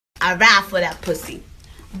I ride for that pussy.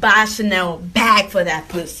 Buy a Chanel bag for that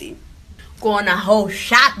pussy. Go on a whole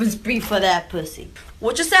shopping spree for that pussy.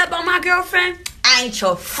 What you said about my girlfriend? I ain't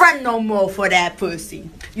your friend no more for that pussy.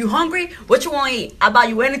 You hungry? What you want to eat? I'll buy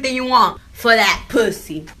you anything you want for that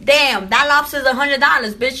pussy. Damn, that lobster's $100,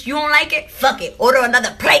 bitch. You don't like it? Fuck it. Order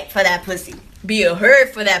another plate for that pussy. Be a herd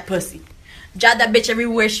for that pussy. Drive that bitch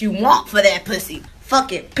everywhere she want for that pussy.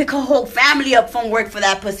 Fuck it. Pick her whole family up from work for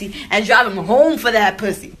that pussy and drive them home for that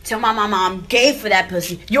pussy. Tell my mama I'm gay for that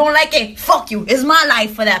pussy. You don't like it? Fuck you. It's my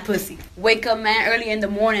life for that pussy. Wake up, man, early in the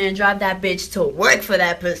morning and drive that bitch to work for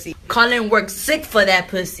that pussy. Call in work sick for that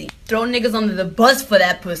pussy. Throw niggas under the bus for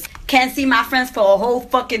that pussy. Can't see my friends for a whole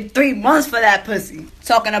fucking 3 months for that pussy.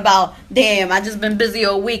 Talking about, damn, I just been busy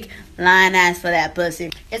all week. Lying ass for that pussy.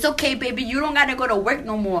 It's okay, baby. You don't gotta go to work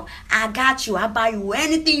no more. I got you. I'll buy you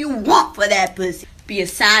anything you want for that pussy. Be a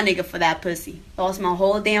side nigga for that pussy. Lost my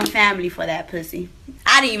whole damn family for that pussy.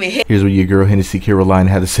 I didn't even hit. Here's what your girl Hennessy Carolina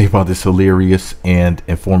had to say about this hilarious and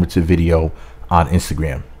informative video on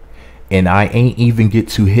Instagram. And I ain't even get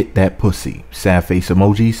to hit that pussy. Sad face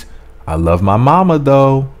emojis. I love my mama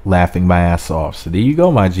though. Laughing my ass off. So there you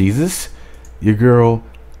go, my Jesus. Your girl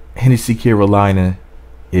Hennessy Carolina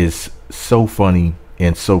is so funny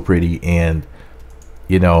and so pretty, and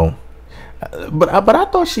you know, but I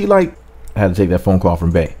thought she like. I had to take that phone call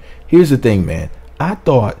from Bay. Here's the thing, man. I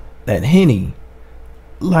thought that Henny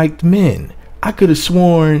liked men. I could have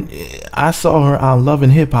sworn I saw her on Love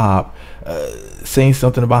and Hip Hop saying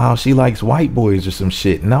something about how she likes white boys or some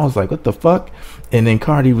shit, and I was like, what the fuck? And then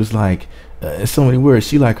Cardi was like, in so many words,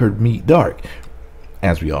 she like her meat dark,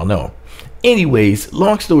 as we all know. Anyways,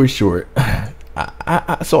 long story short,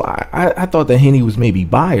 I thought that Henny was maybe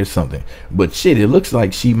bi or something, but shit, it looks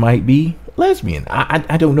like she might be lesbian.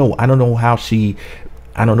 I don't know. I don't know how she.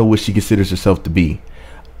 I don't know what she considers herself to be.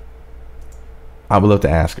 I would love to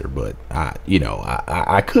ask her, but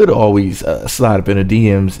I could always slide up in her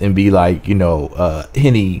DMs and be like,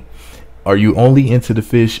 Henny, are you only into the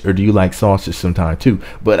fish or do you like sausage sometime too?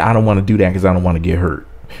 But I don't want to do that because I don't want to get hurt.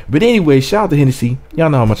 But anyway, shout out to Hennessy. Y'all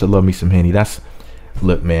know how much I love me some Henny.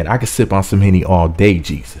 Look, man, I could sip on some Henny all day,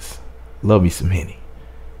 Jesus. Love me some Henny.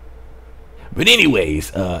 But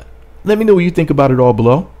anyways, let me know what you think about it all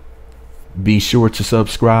below. Be sure to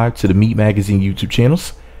subscribe to the Meat Magazine YouTube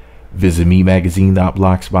channels. Visit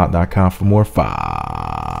meatmagazine.blogspot.com for more.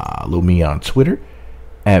 Follow me on Twitter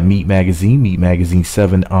at Meat Magazine, Meat Magazine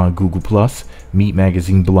 7 on Google+, Meat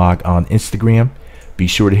Magazine blog on Instagram. Be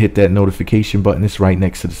sure to hit that notification button. It's right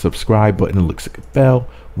next to the subscribe button. It looks like a bell.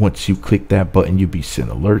 Once you click that button, you'll be sent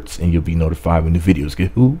alerts and you'll be notified when new videos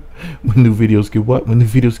get when new videos get what? When new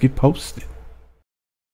videos get posted.